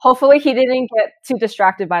Hopefully he didn't get too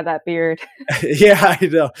distracted by that beard. Yeah, I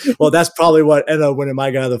know. Well, that's probably what ended up winning my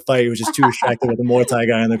guy the fight. He was just too distracted with the Muay Thai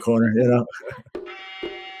guy in the corner, you know?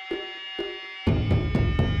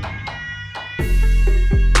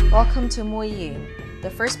 Welcome to Muay Yin, the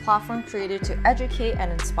first platform created to educate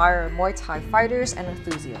and inspire Muay Thai fighters and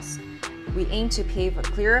enthusiasts. We aim to pave a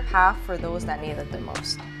clearer path for those that need it the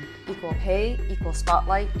most. Equal pay, equal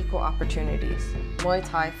spotlight, equal opportunities. Muay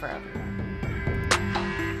Thai for everyone.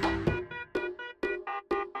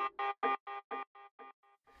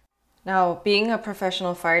 Now, being a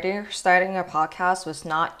professional fighter, starting a podcast was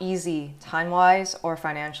not easy time-wise or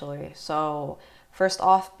financially. So first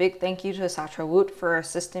off, big thank you to Satra Woot for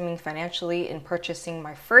assisting me financially in purchasing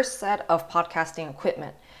my first set of podcasting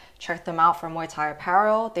equipment. Check them out from Muay Thai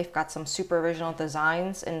Apparel. They've got some super original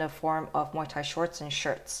designs in the form of Muay Thai shorts and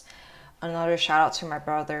shirts. Another shout out to my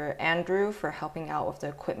brother Andrew for helping out with the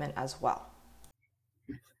equipment as well.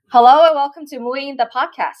 Hello and welcome to Muay Yin, the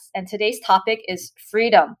podcast. And today's topic is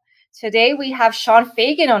freedom. Today we have Sean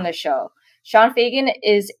Fagan on the show. Sean Fagan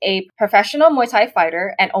is a professional Muay Thai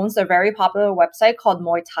fighter and owns a very popular website called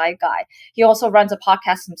Muay Thai Guy. He also runs a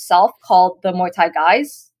podcast himself called The Muay Thai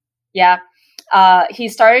Guys. Yeah. He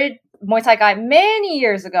started Muay Thai Guy many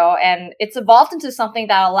years ago, and it's evolved into something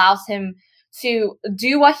that allows him to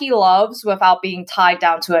do what he loves without being tied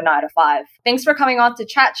down to a 9-to-5. Thanks for coming on to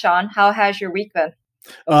chat, Sean. How has your week been?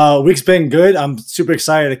 Week's been good. I'm super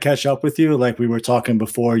excited to catch up with you. Like we were talking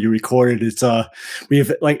before you recorded, it's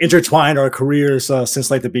we've like intertwined our careers since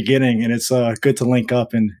like the beginning, and it's good to link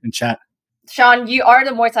up and chat. Sean, you are the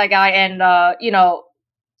Muay Thai guy, and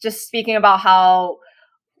just speaking about how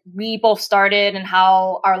we both started and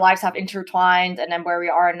how our lives have intertwined, and then where we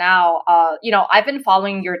are now. I've been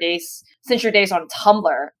following your days since your days on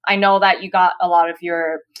Tumblr. I know that you got a lot of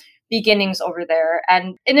your beginnings over there.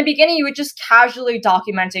 And in the beginning, you were just casually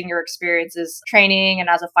documenting your experiences training and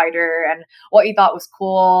as a fighter and what you thought was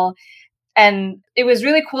cool. And it was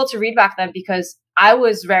really cool to read back then because I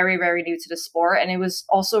was very, very new to the sport. And it was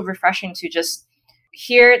also refreshing to just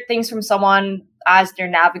hear things from someone as they're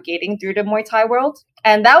navigating through the Muay Thai world.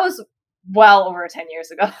 And that was well over 10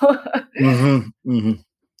 years ago.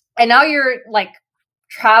 And now you're like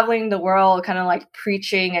traveling the world, kind of like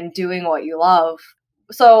preaching and doing what you love.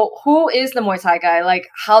 So who is the Muay Thai guy? Like,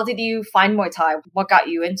 how did you find Muay Thai? What got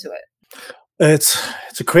you into it?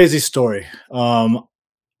 It's a crazy story. I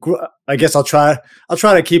guess I'll try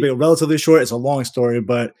to keep it relatively short. It's a long story,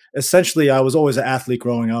 but essentially I was always an athlete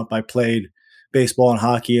growing up. I played baseball and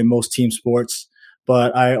hockey and most team sports,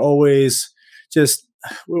 but I always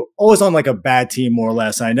on like a bad team more or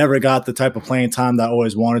less. I never got the type of playing time that I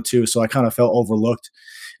always wanted to. So I kind of felt overlooked.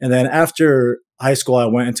 And then after high school, I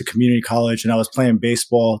went into community college and I was playing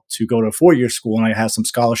baseball to go to a 4-year school, and I had some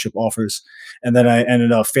scholarship offers. And then I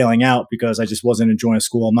ended up failing out because I just wasn't enjoying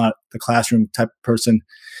school. I'm not the classroom type of person.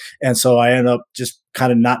 And so I ended up just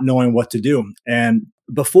kind of not knowing what to do. And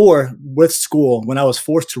before, with school, when I was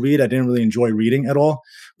forced to read, I didn't really enjoy reading at all.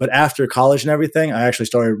 But after college and everything, I actually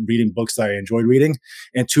started reading books that I enjoyed reading.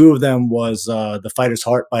 And 2 of them was The Fighter's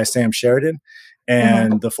Heart by Sam Sheridan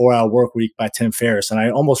and The 4-Hour Workweek by Tim Ferriss. And I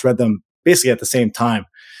almost read them basically at the same time.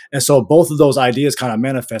 And so both of those ideas kind of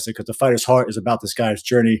manifested because The Fighter's Heart is about this guy's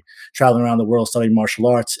journey traveling around the world studying martial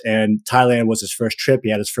arts, and Thailand was his first trip.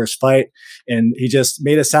 He had his first fight, and he just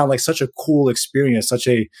made it sound like such a cool experience, such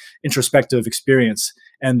a introspective experience.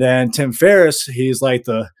 And then Tim Ferriss, he's like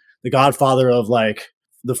the godfather of like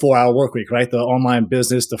the 4-Hour Workweek, right? The online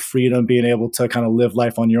business, the freedom, being able to kind of live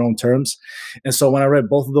life on your own terms. And so when I read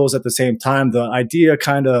both of those at the same time, the idea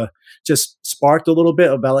kind of just sparked a little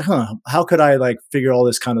bit about like, how could I like figure all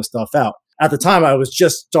this kind of stuff out? At the time, I was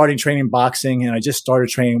just starting training boxing, and I just started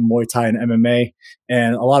training Muay Thai and MMA.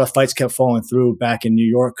 And a lot of fights kept falling through back in New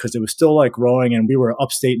York because it was still like growing, and we were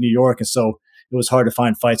upstate New York. And so it was hard to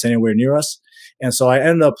find fights anywhere near us. And so I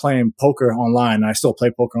ended up playing poker online. I still play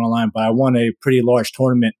poker online, but I won a pretty large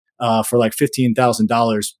tournament for like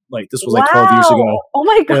 $15,000. Like this was like 12 years ago. Oh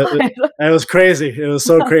my God. It was crazy. It was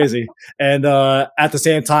so crazy. And at the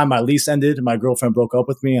same time, my lease ended. My girlfriend broke up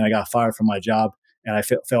with me, and I got fired from my job, and I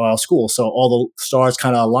fell out of school. So all the stars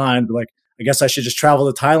kind of aligned. Like, I guess I should just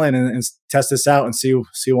travel to Thailand and test this out and see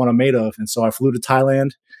what I'm made of. And so I flew to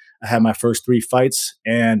Thailand. I had my first 3 fights,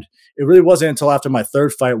 and it really wasn't until after my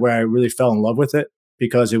 3rd fight where I really fell in love with it,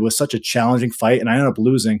 because it was such a challenging fight, and I ended up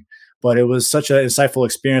losing, but it was such an insightful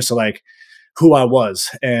experience to like who I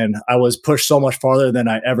was. And I was pushed so much farther than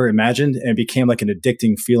I ever imagined, and it became like an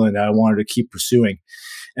addicting feeling that I wanted to keep pursuing.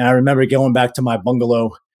 And I remember going back to my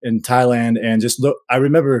bungalow in Thailand and I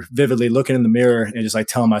remember vividly looking in the mirror and just like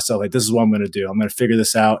telling myself, like, this is what I'm going to do. I'm going to figure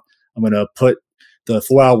this out. I'm going to put the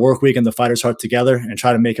 4-hour work week and the fighter's heart together and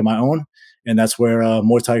try to make it my own. And that's where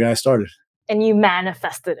Muay Thai Guy started. And you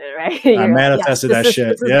manifested it, right? I manifested that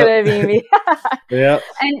shit. This is gonna be me. Yeah.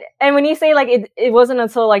 And when you say like it wasn't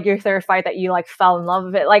until like your third fight that you like fell in love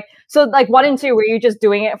with it. Like, so like 1 and 2, were you just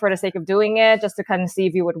doing it for the sake of doing it, just to kind of see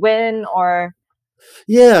if you would win, or?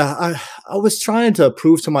 Yeah, I was trying to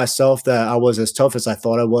prove to myself that I was as tough as I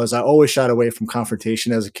thought I was. I always shied away from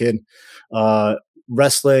confrontation as a kid.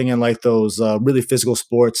 Wrestling and like those really physical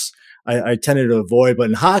sports, I tended to avoid. But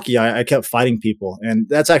in hockey, I kept fighting people. And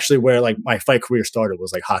that's actually where like my fight career started,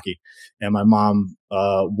 was like hockey. And my mom,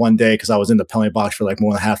 one day, because I was in the penalty box for like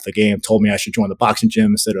more than half the game, told me I should join the boxing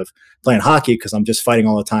gym instead of playing hockey because I'm just fighting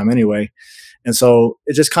all the time anyway. And so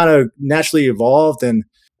it just kind of naturally evolved. And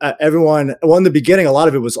everyone, well, in the beginning, a lot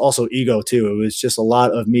of it was also ego too. It was just a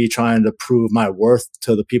lot of me trying to prove my worth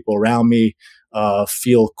to the people around me,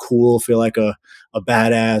 feel cool, feel like a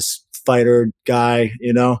badass fighter guy,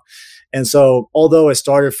 you know? And so although it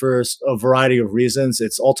started for a variety of reasons,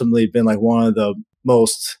 it's ultimately been like one of the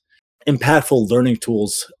most impactful learning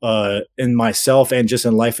tools in myself and just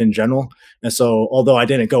in life in general. And so although I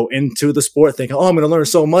didn't go into the sport thinking, oh, I'm going to learn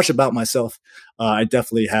so much about myself, I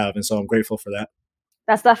definitely have. And so I'm grateful for that.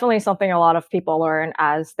 That's definitely something a lot of people learn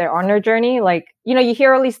as they're on their journey. Like, you know, you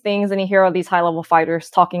hear all these things and you hear all these high level fighters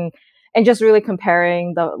talking and just really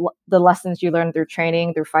comparing the lessons you learn through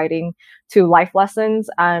training, through fighting, to life lessons.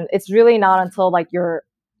 And it's really not until like you're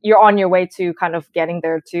on your way to kind of getting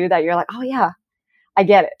there too that you're like, oh yeah, I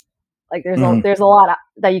get it. Like there's a lot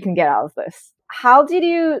that you can get out of this. How did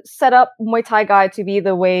you set up Muay Thai Guy to be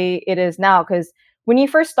the way it is now? Because when you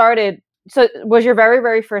first started, so was your very,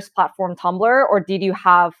 very first platform Tumblr, or did you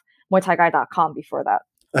have MuayThaiGuy.com before that?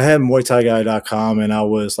 I had MuayThaiGuy.com, and I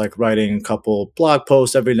was like writing a couple blog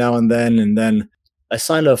posts every now and then. And then I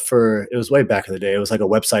signed up for, it was way back in the day, it was like a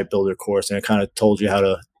website builder course, and it kind of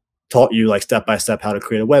taught you like step by step how to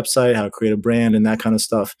create a website, how to create a brand, and that kind of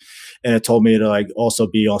stuff. And it told me to like also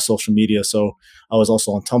be on social media. So I was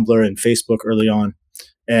also on Tumblr and Facebook early on.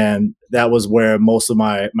 And that was where most of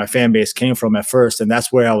my fan base came from at first. And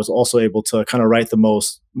that's where I was also able to kind of write the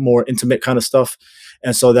more intimate kind of stuff.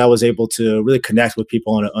 And so that was able to really connect with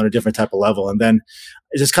people on a different type of level. And then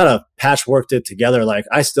it just kind of patchworked it together. Like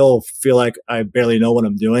I still feel like I barely know what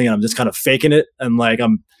I'm doing, and I'm just kind of faking it. And like,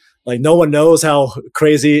 I'm like, no one knows how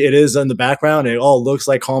crazy it is in the background. It all looks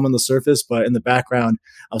like calm on the surface, but in the background,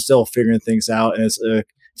 I'm still figuring things out. And it's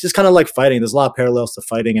just kind of like fighting. There's a lot of parallels to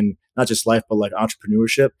fighting, and not just life, but like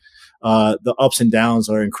entrepreneurship. The ups and downs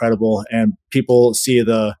are incredible, and people see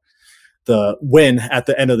the win at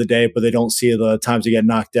the end of the day, but they don't see the times you get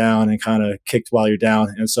knocked down and kind of kicked while you're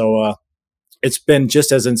down. And so it's been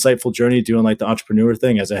just as insightful journey doing like the entrepreneur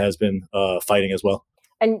thing as it has been fighting as well.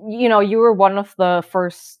 And, you know, you were one of the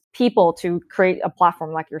first people to create a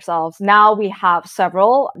platform like yourselves. Now we have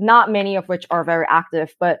several, not many of which are very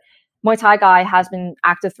active, but Muay Thai Guy has been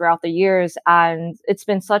active throughout the years, and it's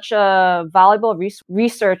been such a valuable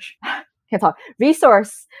resource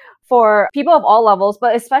for people of all levels,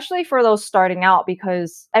 but especially for those starting out,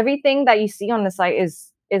 because everything that you see on the site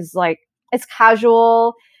is like, it's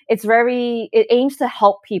casual. It aims to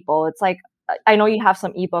help people. It's like, I know you have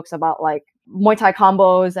some ebooks about like Muay Thai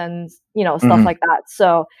combos and, you know, stuff like that.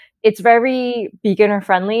 So it's very beginner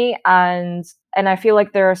friendly. And I feel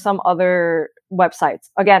like there are some other websites,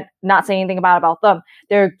 again, not saying anything bad about them,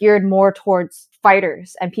 they're geared more towards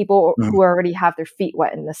fighters and people who already have their feet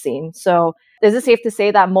wet in the scene. So is it safe to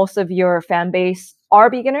say that most of your fan base are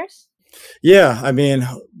beginners? Yeah. I mean,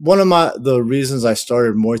 one of the reasons I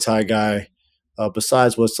started Muay Thai Guy,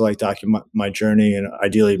 besides was to like document my journey and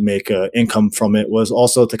ideally make income from it, was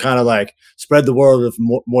also to kind of like spread the word of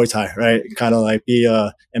Muay Thai, right? Kind of like be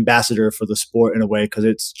a ambassador for the sport in a way, because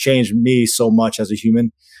it's changed me so much as a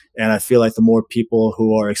human. And I feel like the more people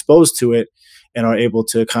who are exposed to it and are able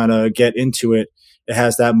to kind of get into it, it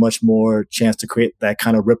has that much more chance to create that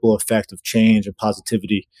kind of ripple effect of change and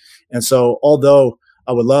positivity. And so although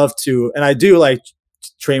I would love to, and I do like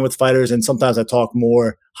train with fighters, and sometimes I talk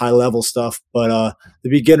more high level stuff, but the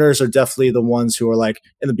beginners are definitely the ones who are like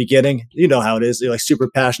in the beginning, you know how it is. You're like super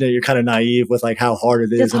passionate. You're kind of naive with like how hard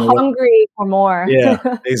it is. Just hungry for more.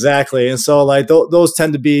 Yeah, exactly. And so like those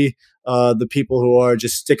tend to be the people who are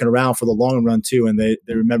just sticking around for the long run too. And they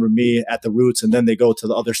remember me at the roots, and then they go to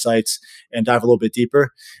the other sites and dive a little bit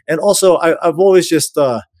deeper. And also I've always just,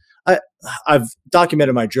 I've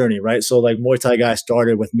documented my journey, right? So like Muay Thai Guy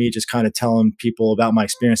started with me just kind of telling people about my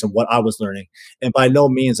experience and what I was learning. And by no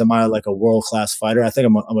means am I like a world-class fighter. I think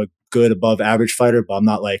I'm a good above average fighter, but I'm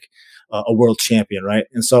not like a world champion, right?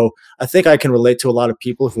 And so I think I can relate to a lot of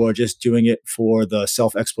people who are just doing it for the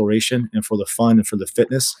self-exploration and for the fun and for the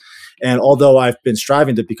fitness. And although I've been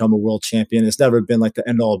striving to become a world champion, it's never been like the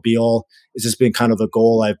end all be all. It's just been kind of a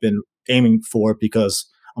goal I've been aiming for because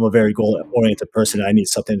I'm a very goal oriented person. I need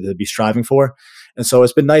something to be striving for. And so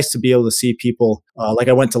it's been nice to be able to see people, like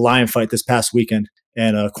I went to Lion Fight this past weekend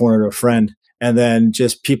and cornered a friend. And then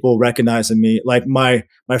just people recognizing me, like my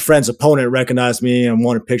friend's opponent recognized me and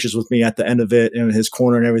wanted pictures with me at the end of it in his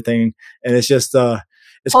corner and everything. And it's just,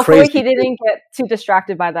 it's Hopefully crazy. he didn't get too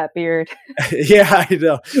distracted by that beard. Yeah, I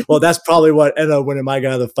know. Well, that's probably what ended up winning my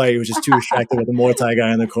guy the fight. He was just too distracted with the Muay Thai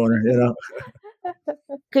guy in the corner, you know?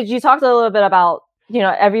 Because you talked a little bit about,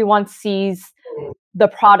 everyone sees the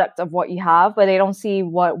product of what you have, but they don't see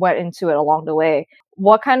what went into it along the way.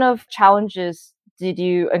 What kind of challenges did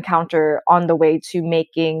you encounter on the way to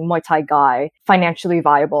making Muay Thai Guy financially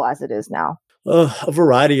viable as it is now? A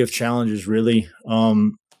variety of challenges, really.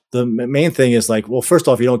 The main thing is like, well, first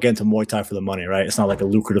off, you don't get into Muay Thai for the money, right? It's not like a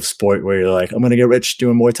lucrative sport where you're like, I'm going to get rich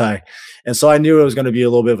doing Muay Thai. And so I knew it was going to be a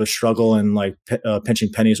little bit of a struggle and like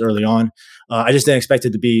pinching pennies early on. I just didn't expect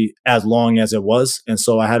it to be as long as it was. And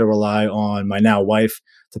so I had to rely on my now wife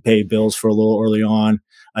to pay bills for a little early on.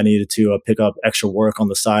 I needed to pick up extra work on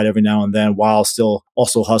the side every now and then while still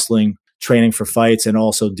also hustling, training for fights and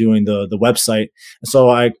also doing the website. And so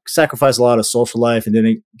I sacrificed a lot of social life and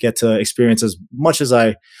didn't get to experience as much as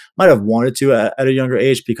I might have wanted to at a younger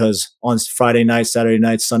age, because on Friday nights, Saturday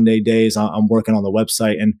nights, Sunday days, I'm working on the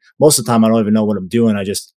website. And most of the time I don't even know what I'm doing. I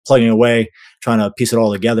just plugging away, trying to piece it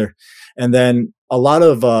all together. And then a lot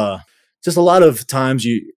of times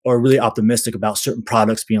you are really optimistic about certain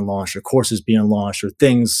products being launched or courses being launched or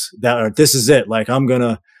things that are, this is it. Like I'm going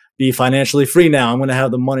to be financially free now. I'm going to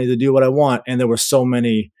have the money to do what I want. And there were so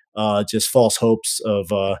many just false hopes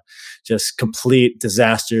of just complete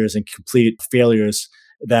disasters and complete failures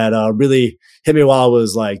that really hit me while I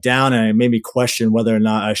was like down, and it made me question whether or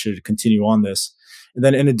not I should continue on this. And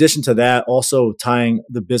then in addition to that, also tying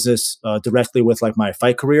the business directly with like my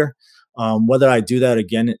fight career. Whether I do that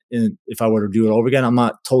again, if I were to do it over again, I'm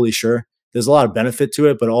not totally sure. There's a lot of benefit to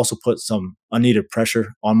it, but also put some unneeded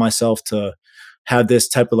pressure on myself to have this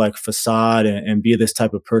type of like facade and be this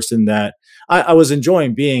type of person that I was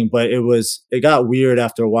enjoying being, but it got weird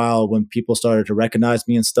after a while when people started to recognize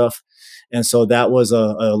me and stuff. And so that was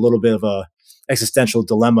a little bit of a existential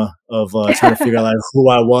dilemma of trying to figure out like who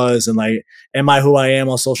I was and like, am I who I am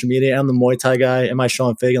on social media? Am I the Muay Thai guy? Am I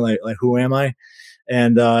Sean Fagan? Like who am I?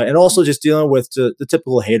 And also just dealing with the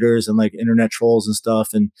typical haters and like internet trolls and stuff.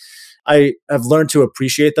 And I have learned to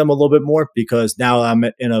appreciate them a little bit more because now I'm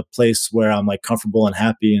in a place where I'm like comfortable and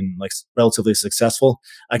happy and like relatively successful.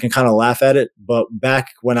 I can kind of laugh at it. But back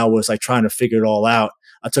when I was like trying to figure it all out,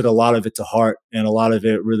 I took a lot of it to heart, and a lot of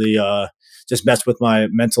it really just messed with my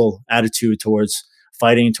mental attitude towards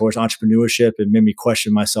fighting, towards entrepreneurship, and made me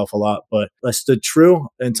question myself a lot. But I stood true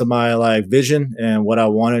into my like vision and what I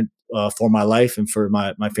wanted for my life and for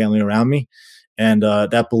my family around me. And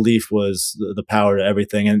that belief was the power to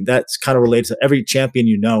everything. And that's kind of related to every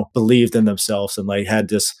champion, believed in themselves and like had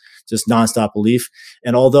this just nonstop belief.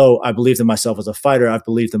 And although I believed in myself as a fighter, I've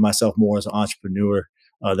believed in myself more as an entrepreneur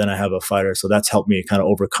than I have a fighter. So that's helped me kind of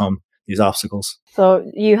overcome these obstacles. So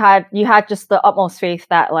you had just the utmost faith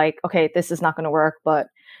that like, okay, this is not going to work, but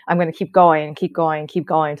I'm going to keep going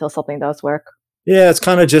until something does work. Yeah, it's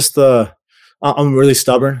kind of just I'm really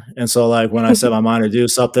stubborn. And so like when I set my mind to do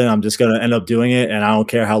something, I'm just going to end up doing it. And I don't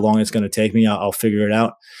care how long it's going to take me. I'll figure it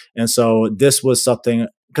out. And so this was something,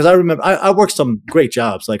 because I remember I worked some great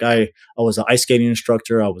jobs. Like I was an ice skating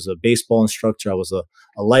instructor. I was a baseball instructor. I was a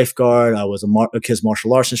lifeguard. I was a kids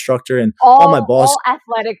martial arts instructor, and all my bosses. All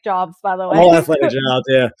athletic jobs, by the way. All athletic jobs,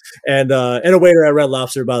 yeah. And a waiter at Red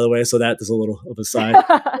Lobster, by the way. So that is a little of a side.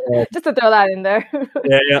 Just to throw that in there.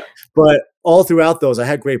 Yeah. But all throughout those, I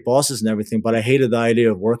had great bosses and everything, but I hated the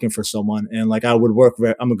idea of working for someone. And like I would work,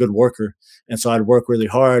 I'm a good worker. And so I'd work really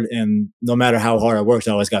hard. And no matter how hard I worked,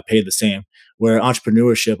 I always got paid the same. Where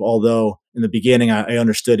entrepreneurship, although in the beginning I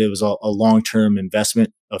understood it was a long-term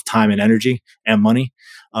investment of time and energy and money,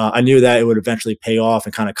 I knew that it would eventually pay off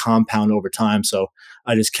and kind of compound over time. So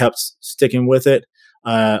I just kept sticking with it.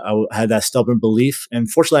 I had that stubborn belief. And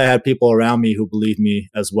fortunately, I had people around me who believed me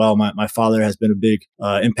as well. My father has been a big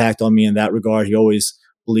impact on me in that regard. He always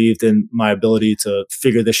believed in my ability to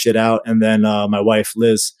figure this shit out. And then my wife,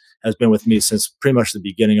 Liz, has been with me since pretty much the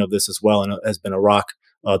beginning of this as well, and has been a rock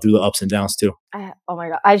through the ups and downs too. Oh my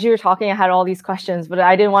God. As you were talking, I had all these questions, but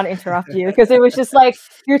I didn't want to interrupt you because it was just like,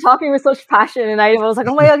 you're talking with such passion. And I was like,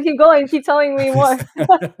 oh my God, keep going, keep telling me more.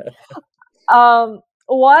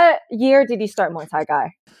 What year did you start Muay Thai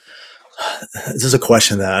Guy? This is a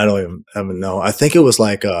question that I don't even know. I think it was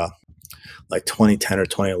like 2010 or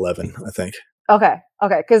 2011, I think. Okay.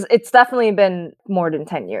 Because it's definitely been more than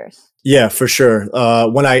 10 years. Yeah, for sure.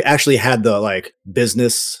 When I actually had the like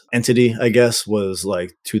business entity, I guess, was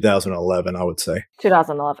like 2011, I would say.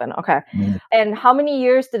 2011. Okay. Mhm. And how many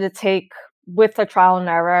years did it take with the trial and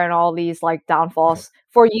error and all these like downfalls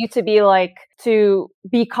for you to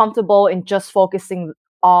be comfortable in just focusing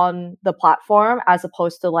on the platform as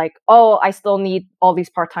opposed to like, oh, I still need all these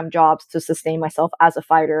part-time jobs to sustain myself as a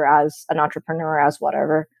fighter, as an entrepreneur, as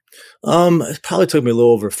whatever? It probably took me a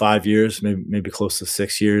little over 5 years, maybe close to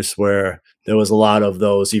 6 years, where there was a lot of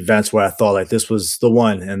those events where I thought like this was the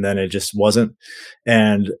one, and then it just wasn't.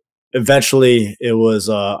 And eventually, it was.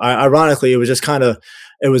 Ironically, it was just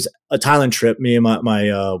it was a Thailand trip. Me and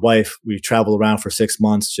my wife, we traveled around for 6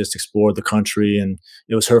 months, just explored the country, and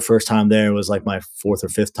it was her first time there. It was like my fourth or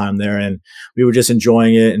fifth time there, and we were just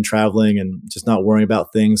enjoying it and traveling and just not worrying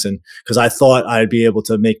about things. And because I thought I'd be able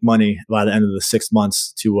to make money by the end of the 6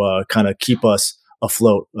 months to kind of keep us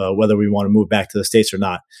afloat, whether we want to move back to the States or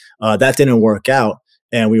not. That didn't work out.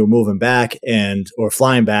 And we were moving back or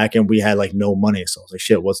flying back, and we had like no money. So I was like,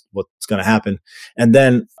 shit, what's going to happen? And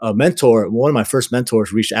then one of my first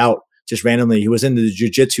mentors reached out just randomly. He was in the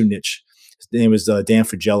jiu-jitsu niche. His name was Dan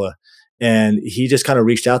Fragella. And he just kind of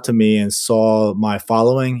reached out to me and saw my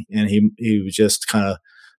following. And he just kind of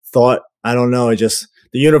thought, I don't know, the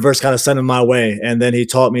universe kind of sent him my way. And then he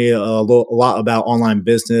taught me a lot about online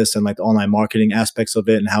business and like the online marketing aspects of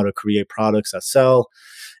it and how to create products that sell.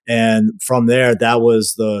 And from there, that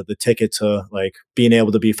was the ticket to like being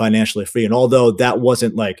able to be financially free. And although that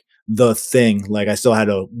wasn't like the thing, like I still had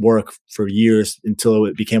to work for years until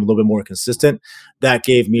it became a little bit more consistent. That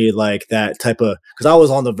gave me like that type of, because I was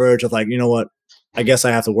on the verge of like, you know what, I guess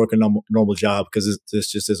I have to work a normal job because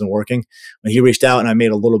this just isn't working. When he reached out and I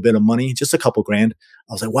made a little bit of money, just a couple grand,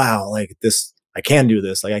 I was like, wow, like this, I can do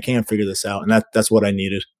this. Like I can figure this out. And that's what I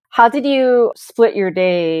needed. How did you split your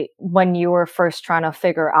day when you were first trying to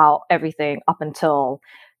figure out everything up until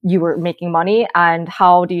you were making money? And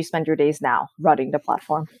how do you spend your days now running the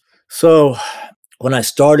platform? So when I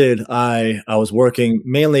started, I was working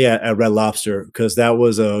mainly at Red Lobster because that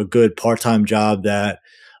was a good part-time job that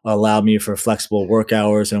allowed me for flexible work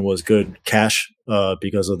hours and was good cash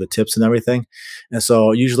because of the tips and everything. And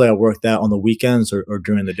so usually I worked that on the weekends or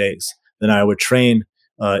during the days. Then I would train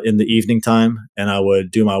in the evening time, and I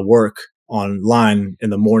would do my work online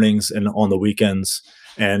in the mornings and on the weekends,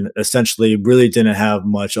 and essentially really didn't have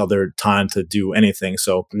much other time to do anything.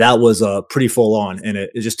 So that was pretty full on, and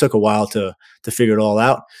it just took a while to figure it all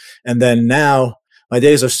out. And then now my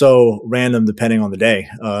days are so random depending on the day,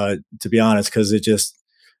 to be honest, because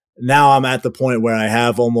now I'm at the point where I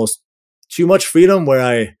have almost too much freedom where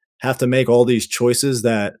I have to make all these choices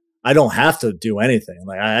that I don't have to do anything.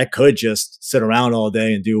 Like I could just sit around all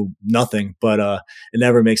day and do nothing, but it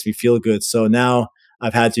never makes me feel good. So now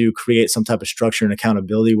I've had to create some type of structure and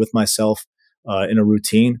accountability with myself in a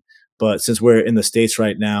routine. But since we're in the States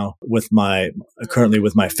right now currently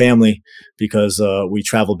with my family, because we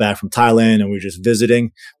traveled back from Thailand and we're just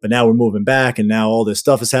visiting, but now we're moving back and now all this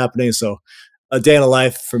stuff is happening. So a day in a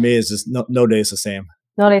life for me is just no day is the same.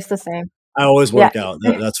 No day's the same. I always work out.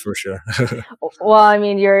 That's for sure. Well, I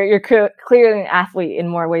mean, you're clearly an athlete in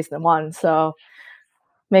more ways than one, so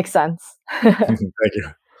makes sense. Thank you.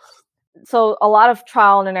 So a lot of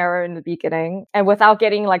trial and error in the beginning, and without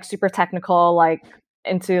getting like super technical, like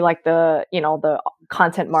into like the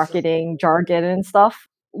content marketing jargon and stuff.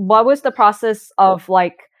 What was the process of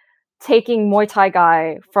like taking Muay Thai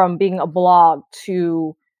Guy from being a blog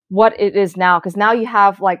to what it is now? Because now you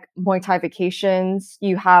have like Muay Thai vacations,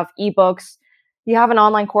 you have ebooks, you have an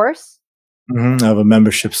online course. Mm-hmm. I have a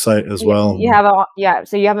membership site as well.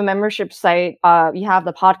 So you have a membership site. You have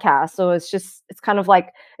the podcast. So it's kind of like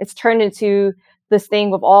it's turned into this thing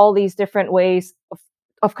with all these different ways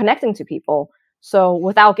of connecting to people. So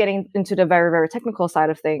without getting into the very, very technical side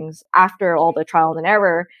of things, after all the trial and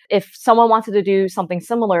error, if someone wanted to do something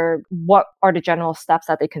similar, what are the general steps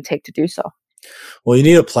that they can take to do so? Well, you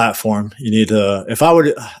need a platform. You need I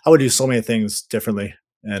would do so many things differently.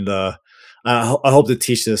 And I hope to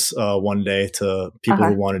teach this one day to people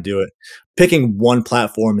who want to do it. Picking one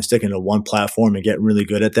platform and sticking to one platform and getting really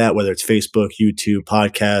good at that, whether it's Facebook, YouTube,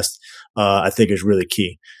 podcast, I think is really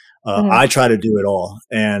key. I try to do it all.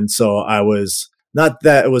 And so I was, not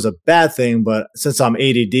that it was a bad thing, but since I'm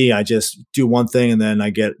ADD, I just do one thing and then I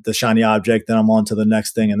get the shiny object, then I'm on to the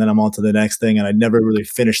next thing and then I'm on to the next thing. And I never really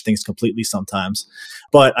finish things completely sometimes,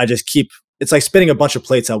 but I just keep it's like spinning a bunch of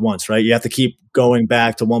plates at once, right? You have to keep going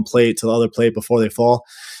back to one plate to the other plate before they fall.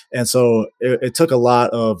 And so it took a lot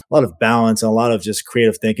of balance and a lot of just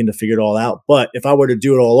creative thinking to figure it all out. But if I were to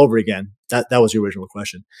do it all over again, that was the original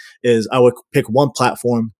question, is I would pick one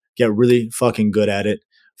platform, get really fucking good at it,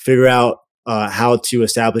 figure out how to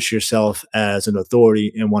establish yourself as an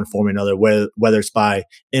authority in one form or another, whether it's by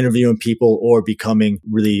interviewing people or becoming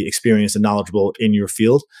really experienced and knowledgeable in your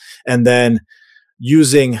field. And then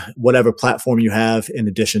using whatever platform you have in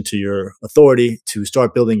addition to your authority to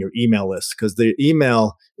start building your email list, because the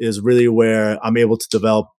email is really where I'm able to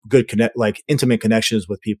develop good intimate connections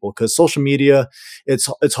with people. Because social media,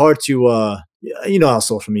 it's hard to you know how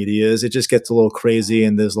social media is. It just gets a little crazy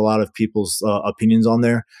and there's a lot of people's opinions on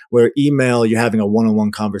there, where email, you're having a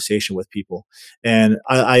one-on-one conversation with people. And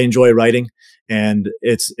I enjoy writing, and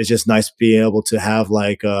it's just nice to be able to have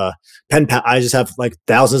like pen pal. I just have like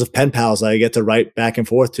thousands of pen pals I get to write back and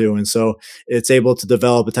forth to. And so it's able to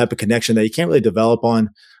develop a type of connection that you can't really develop on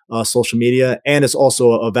social media. And it's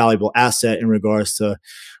also a valuable asset in regards to,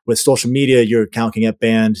 with social media, your account can get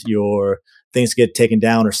banned, your things get taken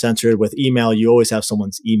down or censored. With email, you always have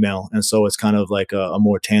someone's email. And so it's kind of like a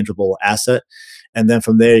more tangible asset. And then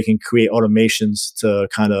from there, you can create automations to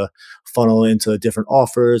kind of funnel into different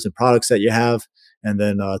offers and products that you have, and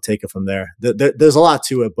then take it from there. There's a lot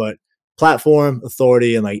to it, but platform,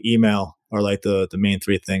 authority, and like email are like the main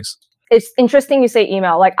three things. It's interesting you say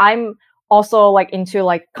email. Like I'm also like into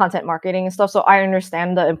like content marketing and stuff. So I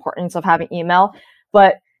understand the importance of having email.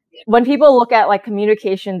 But when people look at like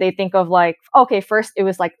communication, they think of like, okay, first it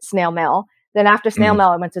was like snail mail. Then after snail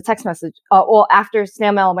mail, it went to text message. After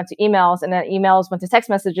snail mail, it went to emails, and then emails went to text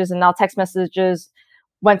messages, and now text messages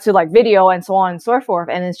went to like video and so on and so forth.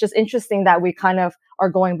 And it's just interesting that we kind of are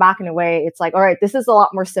going back in a way. It's like, all right, this is a lot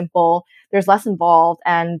more simple. There's less involved,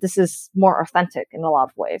 and this is more authentic in a lot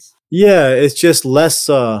of ways. Yeah, it's just less.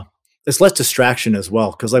 It's less distraction as well.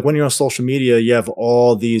 Because like when you're on social media, you have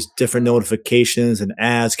all these different notifications and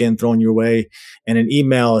ads getting thrown your way. And an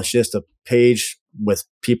email is just a page with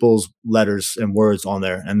people's letters and words on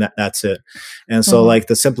there, and that's it. And so like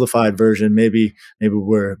the simplified version, maybe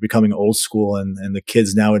we're becoming old school, and the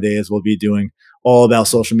kids nowadays will be doing all about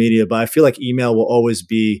social media. But I feel like email will always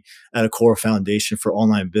be at a core foundation for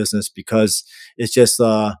online business, because it's just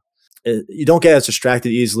you don't get as distracted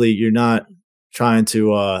easily. You're not trying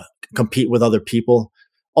to compete with other people,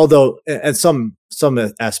 although at some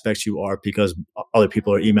aspects you are, because other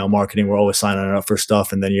people are email marketing. We're always signing up for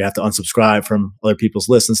stuff, and then you have to unsubscribe from other people's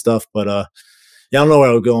lists and stuff. But yeah, I don't know where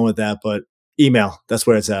I was going with that, but email, that's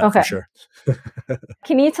where it's at for sure.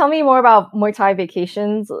 Can you tell me more about Muay Thai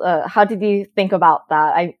vacations? How did you think about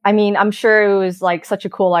that? I mean, I'm sure it was like such a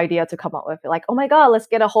cool idea to come up with. Like, oh my God, let's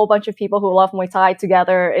get a whole bunch of people who love Muay Thai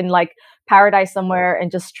together in like paradise somewhere and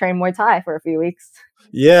just train Muay Thai for a few weeks.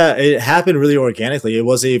 Yeah, it happened really organically. It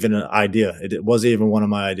wasn't even an idea. It wasn't even one of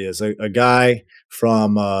my ideas. A guy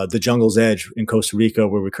from the Jungle's Edge in Costa Rica,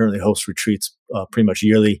 where we currently host retreats pretty much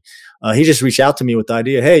yearly, he just reached out to me with the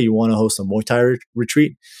idea, hey, you want to host a Muay Thai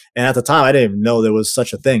retreat? And at the time, I didn't even know there was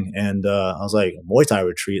such a thing. And I was like, a Muay Thai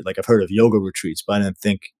retreat? Like, I've heard of yoga retreats, but I didn't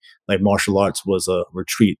think like martial arts was a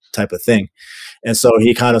retreat type of thing. And so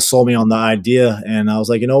he kind of sold me on the idea, and I was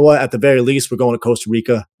like, you know what, at the very least, we're going to Costa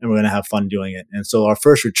Rica and we're going to have fun doing it. And so our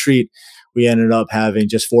first retreat, we ended up having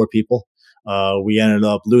just 4 people. We ended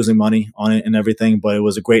up losing money on it and everything, but it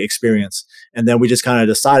was a great experience. And then we just kind of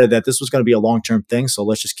decided that this was going to be a long-term thing. So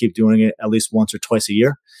let's just keep doing it at least once or twice a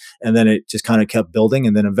year. And then it just kind of kept building.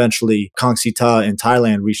 And then eventually Kong Sita in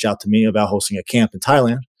Thailand reached out to me about hosting a camp in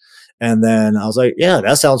Thailand. And then I was like, yeah,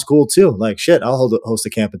 that sounds cool too. Like, shit, I'll host a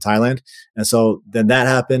camp in Thailand. And so then that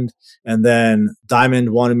happened. And then Diamond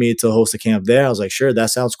wanted me to host a camp there. I was like, sure, that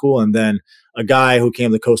sounds cool. And then a guy who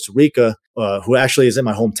came to Costa Rica, who actually is in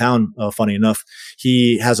my hometown, funny enough,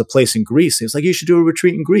 he has a place in Greece. He was like, you should do a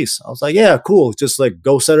retreat in Greece. I was like, yeah, cool. Just like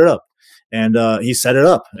go set it up. And he set it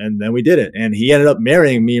up, and then we did it. And he ended up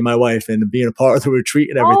marrying me and my wife and being a part of the retreat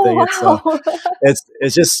and everything. Oh, wow.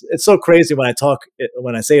 It's so crazy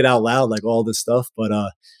when I say it out loud, like all this stuff. But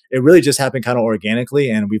it really just happened kind of organically.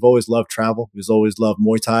 And we've always loved travel. We've always loved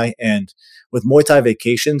Muay Thai. And with Muay Thai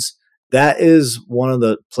vacations, that is one of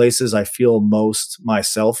the places I feel most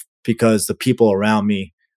myself, because the people around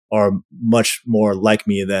me are much more like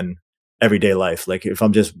me than everyday life. Like if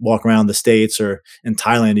I'm just walking around the States or in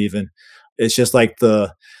Thailand even, it's just like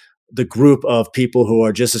the group of people who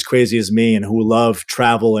are just as crazy as me and who love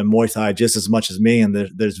travel and Muay Thai just as much as me. And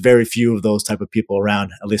there's very few of those type of people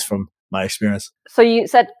around, at least from my experience. So you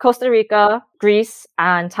said Costa Rica, Greece,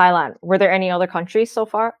 and Thailand. Were there any other countries so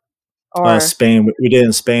far? Or Spain. We did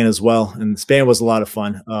in Spain as well, and Spain was a lot of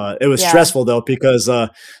fun. It was yeah. stressful though because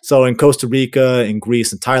so in Costa Rica, in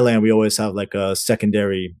Greece, and Thailand, we always have like a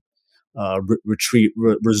secondary retreat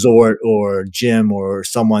resort or gym or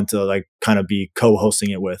someone to like kind of be co-hosting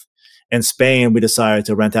it with. In Spain, we decided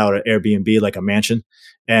to rent out an Airbnb, like a mansion,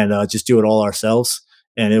 and just do it all ourselves.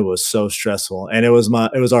 And it was so stressful. And it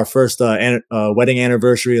was our first wedding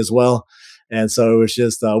anniversary as well. And so it was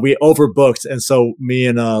just we overbooked, and so me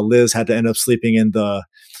and Liz had to end up sleeping in the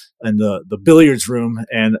billiards room,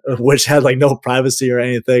 and which had like no privacy or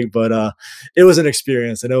anything, but it was an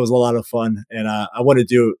experience and it was a lot of fun, and I wouldn't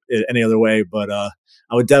do it any other way. But I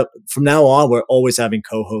would from now on, we're always having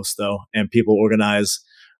co-hosts though, and people organize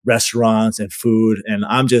restaurants and food, and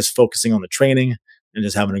I'm just focusing on the training and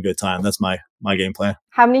just having a good time. That's my game plan.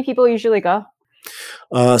 How many people usually go?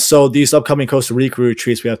 So these upcoming Costa Rica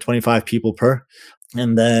retreats, we have 25 people per.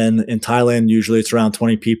 And then in Thailand, usually it's around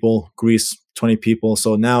 20 people, Greece, 20 people.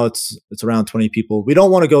 So now it's around 20 people. We don't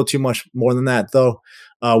want to go too much more than that though.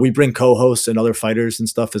 We bring co-hosts and other fighters and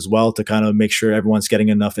stuff as well to kind of make sure everyone's getting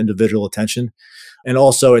enough individual attention. And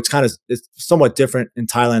also it's somewhat different in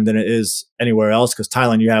Thailand than it is anywhere else, because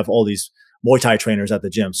Thailand, you have all these Muay Thai trainers at the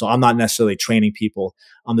gym. So I'm not necessarily training people.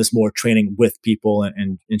 I'm just more training with people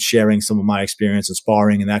and sharing some of my experience and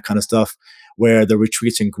sparring and that kind of stuff. Where the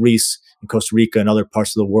retreats in Greece and Costa Rica and other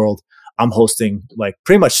parts of the world, I'm hosting like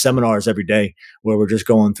pretty much seminars every day where we're just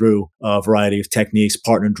going through a variety of techniques,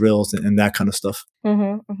 partner drills, and that kind of stuff.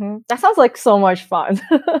 Mm-hmm, mm-hmm. That sounds like so much fun.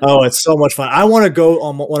 Oh, it's so much fun. I want to go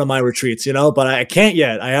on one of my retreats, but I can't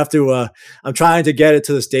yet. I have to, I'm trying to get it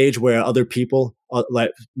to the stage where other people,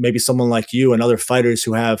 like maybe someone like you and other fighters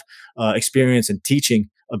who have experience in teaching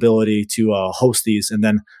ability to host these, and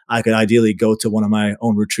then I could ideally go to one of my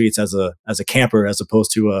own retreats as a camper as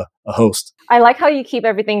opposed to a host. I like how you keep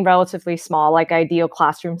everything relatively small, like ideal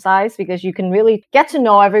classroom size, because you can really get to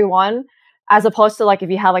know everyone, as opposed to like if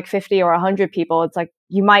you have like 50 or 100 people, it's like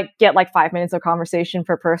you might get like 5 minutes of conversation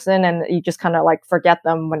per person and you just kind of like forget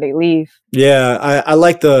them when they leave. Yeah, I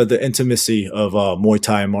like the intimacy of Muay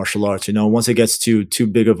Thai and martial arts. Once it gets too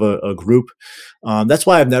big of a group, that's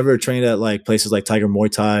why I've never trained at like places like Tiger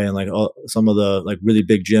Muay Thai and like some of the like really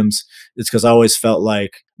big gyms. It's because I always felt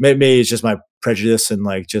like maybe it's just my prejudice and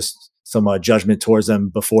like just some judgment towards them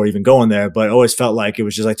before even going there, but I always felt like it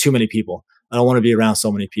was just like too many people. I don't want to be around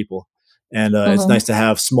so many people. And it's nice to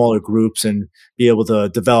have smaller groups and be able to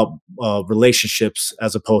develop relationships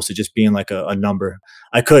as opposed to just being like a number.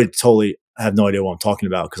 I could totally have no idea what I'm talking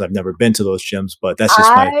about because I've never been to those gyms, but that's just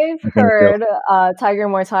I've heard Tiger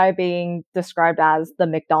Muay Thai being described as the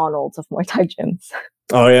McDonald's of Muay Thai gyms.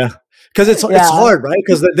 Oh yeah, because it's hard, right?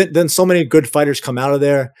 Because then so many good fighters come out of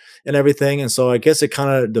there and everything, and so I guess it kind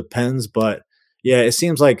of depends. But yeah, it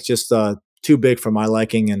seems like just too big for my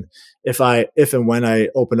liking. And if and when I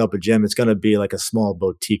open up a gym, it's going to be like a small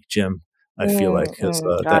boutique gym. I feel like because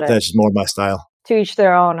that's just more my style. To each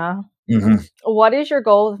their own, huh? Mm-hmm. What is your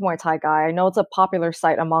goal with Muay Thai Guy? I know it's a popular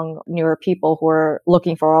site among newer people who are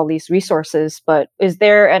looking for all these resources, but is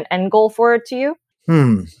there an end goal for it to you?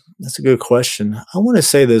 That's a good question. I want to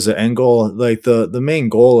say there's an end goal. Like the main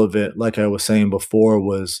goal of it, like I was saying before,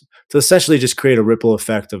 was to essentially just create a ripple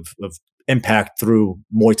effect of impact through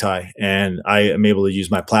Muay Thai. And I am able to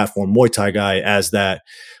use my platform, Muay Thai Guy, as that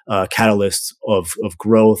catalyst of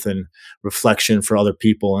growth and reflection for other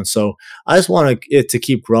people. And so I just want it to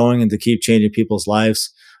keep growing and to keep changing people's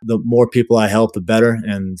lives. The more people I help, the better.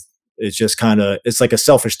 And it's just it's like a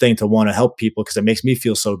selfish thing to want to help people because it makes me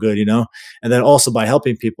feel so good, And then also by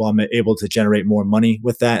helping people, I'm able to generate more money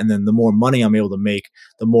with that. And then the more money I'm able to make,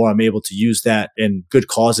 the more I'm able to use that in good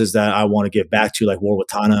causes that I want to give back to, like War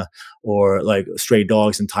Watana or like stray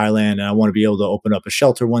dogs in Thailand. And I want to be able to open up a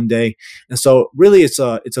shelter one day. And so really it's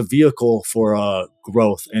a vehicle for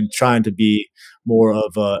growth and trying to be more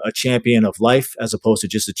of a champion of life as opposed to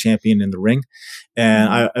just a champion in the ring. And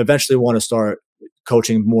I eventually want to start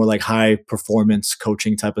coaching more like high performance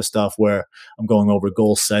coaching type of stuff where I'm going over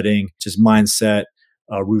goal setting, just mindset,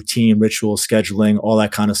 routine, ritual, scheduling, all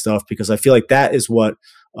that kind of stuff, because I feel like that is what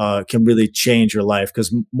can really change your life.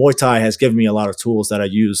 Because Muay Thai has given me a lot of tools that I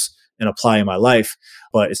use and apply in my life,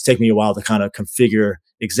 but it's taken me a while to kind of configure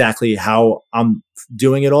exactly how I'm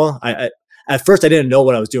doing it all. At first I didn't know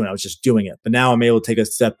what I was doing. I was just doing it, but now I'm able to take a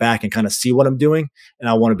step back and kind of see what I'm doing. And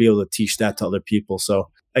I want to be able to teach that to other people. So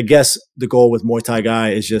I guess the goal with Muay Thai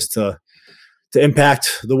Guy is just to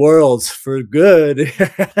impact the world for good.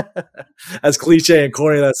 As cliche and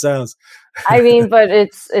corny that sounds. I mean, but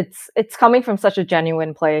it's coming from such a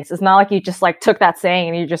genuine place. It's not like you just like took that saying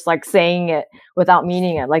and you're just like saying it without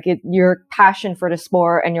meaning it. Like your passion for the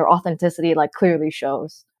sport and your authenticity like clearly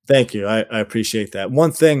shows. Thank you. I appreciate that.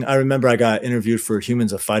 One thing I remember, I got interviewed for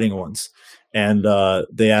Humans of Fighting once, and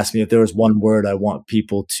they asked me if there was one word I want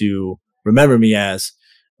people to remember me as,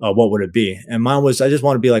 what would it be? And mine was, I just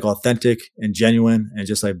want to be like authentic and genuine and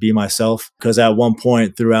just like be myself. Because at one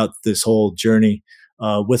point throughout this whole journey,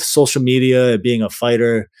 with social media, being a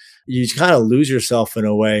fighter, you kind of lose yourself in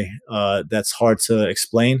a way that's hard to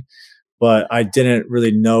explain. But I didn't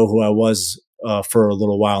really know who I was for a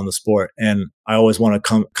little while in the sport, and I always want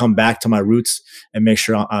to come back to my roots and make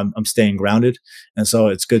sure I'm staying grounded. And so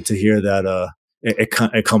it's good to hear that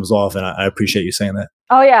it comes off, and I appreciate you saying that.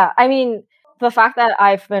 Oh yeah, I mean, the fact that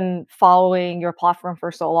I've been following your platform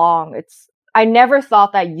for so long, I never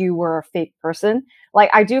thought that you were a fake person.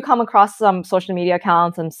 Like I do come across some social media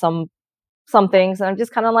accounts and some things, and I'm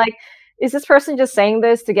just kind of like, is this person just saying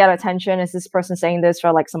this to get attention? Is this person saying this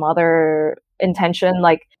for like some other intention?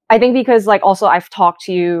 Like, I think because like also I've talked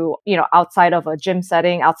to you, outside of a gym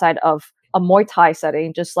setting, outside of a Muay Thai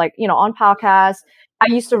setting, just like, on podcasts. I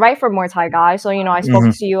used to write for Muay Thai guys. So, I spoke Hmm.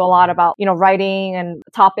 to you a lot about, writing and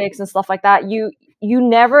topics and stuff like that. You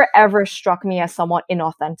never ever struck me as somewhat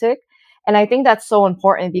inauthentic. And I think that's so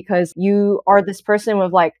important because you are this person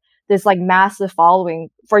with like this like massive following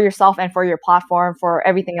for yourself and for your platform, for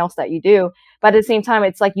everything else that you do. But at the same time,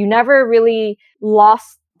 it's like you never really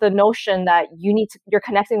lost the notion that you're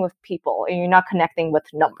connecting with people and you're not connecting with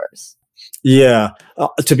numbers. Yeah.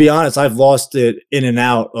 To be honest, I've lost it in and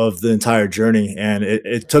out of the entire journey, and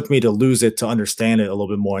it took me to lose it to understand it a little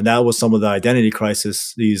bit more. And that was some of the identity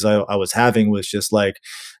crises I was having, was just like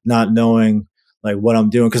not knowing like what I'm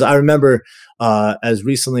doing. Because I remember as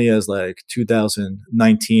recently as like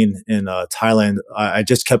 2019 in Thailand, I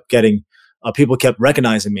just kept getting people kept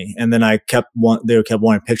recognizing me, and then they kept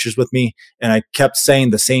wanting pictures with me, and I kept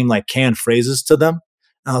saying the same like canned phrases to them.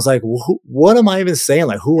 I was like, what am I even saying?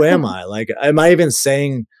 Like, who am I? Like, am I even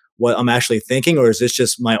saying what I'm actually thinking, or is this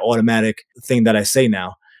just my automatic thing that I say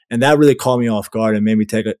now? And that really caught me off guard and made me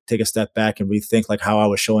take a step back and rethink like how I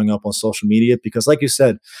was showing up on social media. Because, like you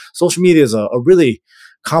said, social media is a really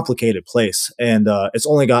complicated place, and it's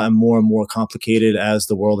only gotten more and more complicated as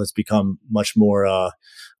the world has become much more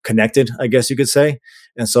connected, I guess you could say.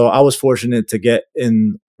 And so I was fortunate to get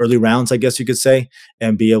in early rounds, I guess you could say,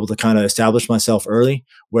 and be able to kind of establish myself early.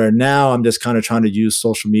 Where now I'm just kind of trying to use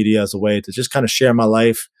social media as a way to just kind of share my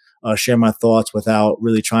life, share my thoughts without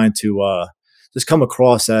really trying to just come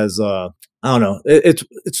across as I don't know. It's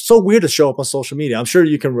so weird to show up on social media. I'm sure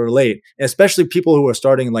you can relate, especially people who are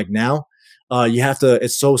starting like now. You have to.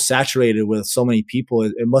 It's so saturated with so many people.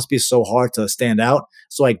 It must be so hard to stand out.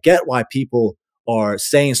 So I get why people are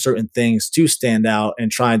saying certain things to stand out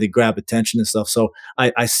and trying to grab attention and stuff. So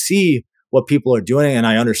I see what people are doing, and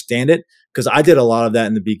I understand it, because I did a lot of that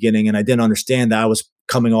in the beginning, and I didn't understand that I was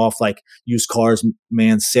coming off like used cars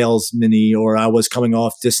man salesman, or I was coming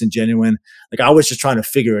off disingenuine. Like I was just trying to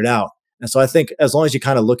figure it out. And so I think as long as you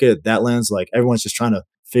kind of look at it that lens, like everyone's just trying to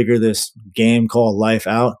figure this game called life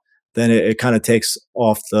out, then it kind of takes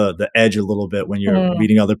off the edge a little bit when you're Mm.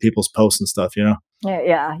 reading other people's posts and stuff, you know?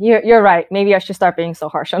 Yeah, you're right. Maybe I should start being so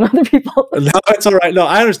harsh on other people. No, it's all right. No,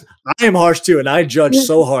 I understand. I am harsh too, and I judge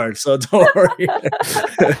so hard. So don't worry.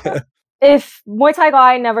 If Muay Thai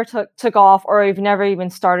Guy never took off, or you've never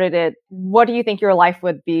even started it, what do you think your life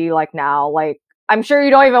would be like now? Like, I'm sure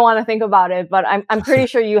you don't even want to think about it, but I'm pretty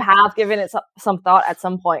sure you have given it some thought at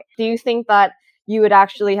some point. Do you think that you would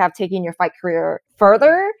actually have taken your fight career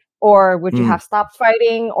further, or would you Mm. have stopped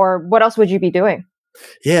fighting, or what else would you be doing?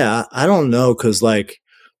 Yeah, I don't know, because like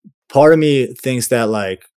part of me thinks that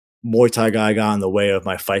like Muay Thai guy got in the way of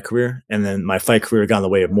my fight career, and then my fight career got in the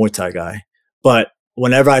way of Muay Thai guy. But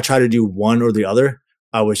whenever I try to do one or the other,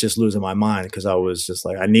 I was just losing my mind, because I was just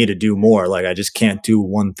like, I need to do more. Like I just can't do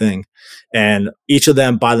one thing, and each of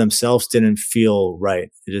them by themselves didn't feel right.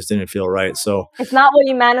 It just didn't feel right. So It's not what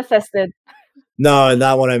you manifested. no,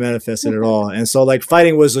 not what I manifested at all. And so like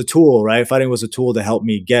fighting was a tool, right? Fighting was a tool to help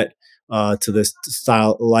me get to this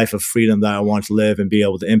style life of freedom that I wanted to live and be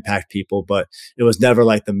able to impact people. But it was never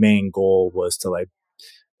like the main goal was to like,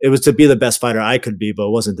 it was to be the best fighter I could be, but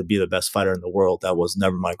it wasn't to be the best fighter in the world. That was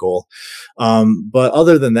never my goal. But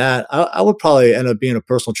other than that, I would probably end up being a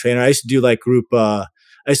personal trainer. I used to do like I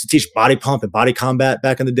used to teach body pump and body combat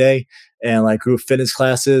back in the day, and like group fitness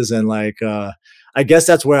classes, and like, I guess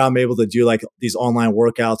that's where I'm able to do like these online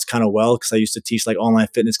workouts kind of well, because I used to teach like online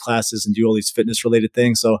fitness classes and do all these fitness related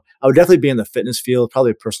things. So I would definitely be in the fitness field,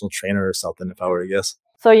 probably a personal trainer or something if I were to guess.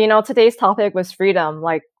 So, today's topic was freedom.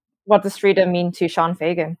 Like, what does freedom mean to Sean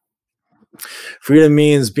Fagan? Freedom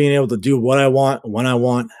means being able to do what I want, when I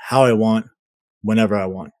want, how I want, whenever I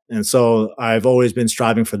want. And so I've always been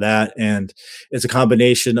striving for that. And it's a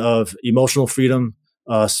combination of emotional freedom,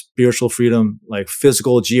 spiritual freedom, like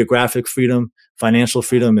physical, geographic freedom, financial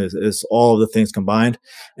freedom is all of the things combined.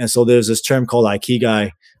 And so there's this term called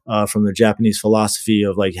Ikigai from the Japanese philosophy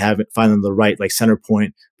of like finding the right like center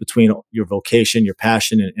point between your vocation, your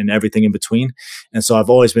passion, and everything in between. And so I've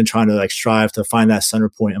always been trying to like strive to find that center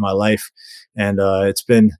point in my life. And it's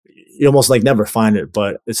been, you almost like never find it,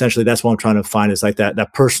 but essentially that's what I'm trying to find is like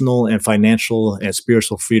that personal and financial and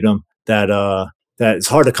spiritual freedom that it's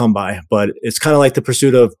hard to come by, but it's kind of like the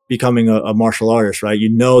pursuit of becoming a martial artist, right? You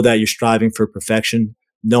know that you're striving for perfection,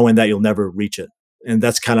 knowing that you'll never reach it. And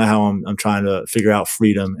that's kind of how I'm trying to figure out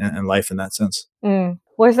freedom and life in that sense.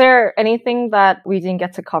 Was there anything that we didn't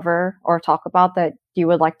get to cover or talk about that you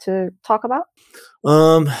would like to talk about?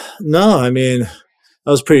 No, I mean,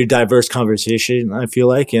 that was a pretty diverse conversation, I feel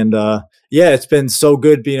like. And yeah, it's been so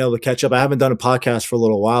good being able to catch up. I haven't done a podcast for a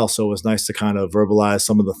little while, so it was nice to kind of verbalize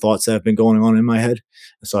some of the thoughts that have been going on in my head.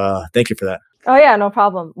 So thank you for that. Oh, yeah, no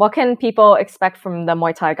problem. What can people expect from the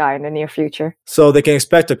Muay Thai guy in the near future? So they can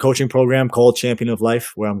expect a coaching program called Champion of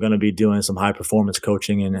Life, where I'm going to be doing some high performance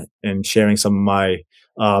coaching and sharing some of my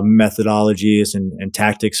methodologies and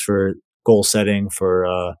tactics for goal setting,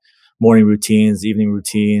 for morning routines, evening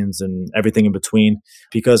routines, and everything in between.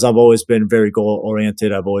 Because I've always been very goal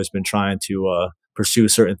oriented. I've always been trying to pursue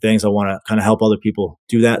certain things. I want to kind of help other people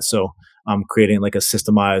do that. So I'm creating like a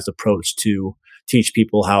systemized approach to teach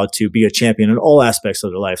people how to be a champion in all aspects of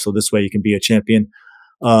their life. So this way you can be a champion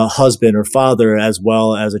husband or father, as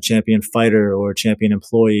well as a champion fighter or a champion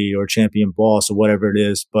employee or a champion boss or whatever it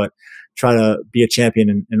is, but try to be a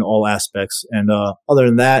champion in all aspects. And other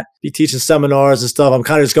than that, be teaching seminars and stuff. I'm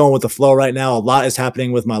kind of just going with the flow right now. A lot is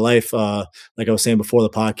happening with my life. Like I was saying before the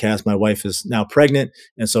podcast, my wife is now pregnant.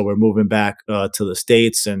 And so we're moving back to the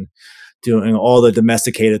States and doing all the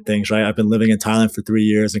domesticated things, right? I've been living in Thailand for 3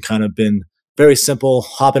 years and kind of been very simple,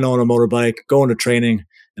 hopping on a motorbike, going to training,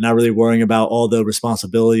 and not really worrying about all the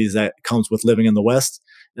responsibilities that comes with living in the West.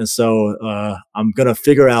 And so I'm going to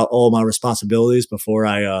figure out all my responsibilities before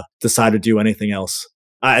I decide to do anything else.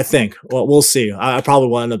 I think. Well, we'll see. I probably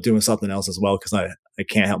will end up doing something else as well because I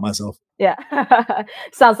can't help myself. Yeah.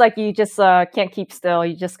 Sounds like you just can't keep still.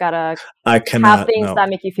 You just got to have things that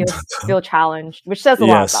make you feel challenged, which says a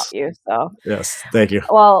lot about you. So yes, thank you.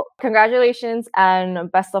 Well, congratulations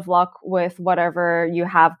and best of luck with whatever you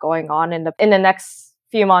have going on in the next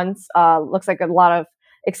few months. Looks like a lot of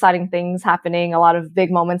exciting things happening, a lot of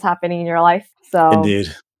big moments happening in your life. So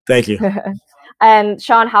indeed. Thank you. And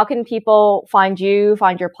Sean, how can people find you,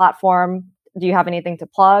 find your platform? Do you have anything to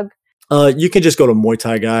plug? You can just go to Muay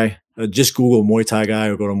Thai Guy. Just Google Muay Thai Guy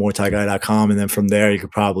or go to muaythaiguy.com. And then from there, you could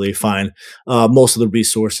probably find most of the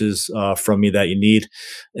resources from me that you need.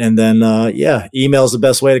 And then, email is the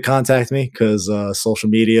best way to contact me because social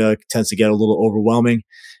media tends to get a little overwhelming.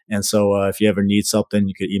 And so if you ever need something,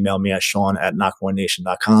 you could email me at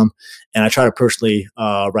sean@knockmonenation.com. And I try to personally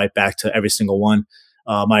write back to every single one.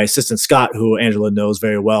 My assistant, Scott, who Angela knows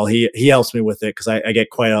very well, he helps me with it because I get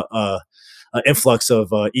quite an influx of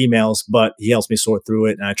emails, but he helps me sort through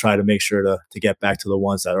it. And I try to make sure to get back to the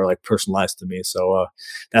ones that are like personalized to me. So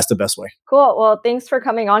that's the best way. Cool. Well, thanks for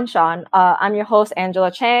coming on, Sean. I'm your host,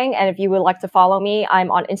 Angela Chang. And if you would like to follow me,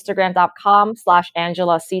 I'm on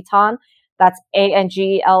Instagram.com/Angela Sitan. That's ANGLASITAN.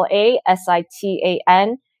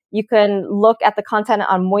 You can look at the content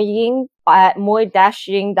on Muay Ying at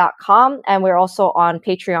muay-ying.com. And we're also on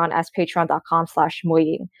Patreon as patreon.com/Muay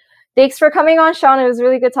Ying. Thanks for coming on, Sean. It was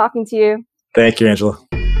really good talking to you. Thank you, Angela.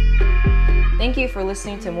 Thank you for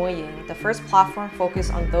listening to Muay Ying, the first platform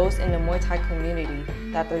focused on those in the Muay Thai community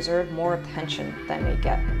that deserve more attention than they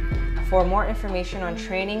get. For more information on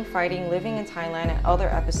training, fighting, living in Thailand, and other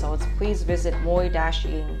episodes, please visit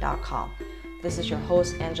muay-ying.com. This is your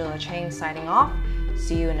host, Angela Chang, signing off.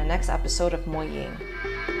 See you in the next episode of Muay Ying.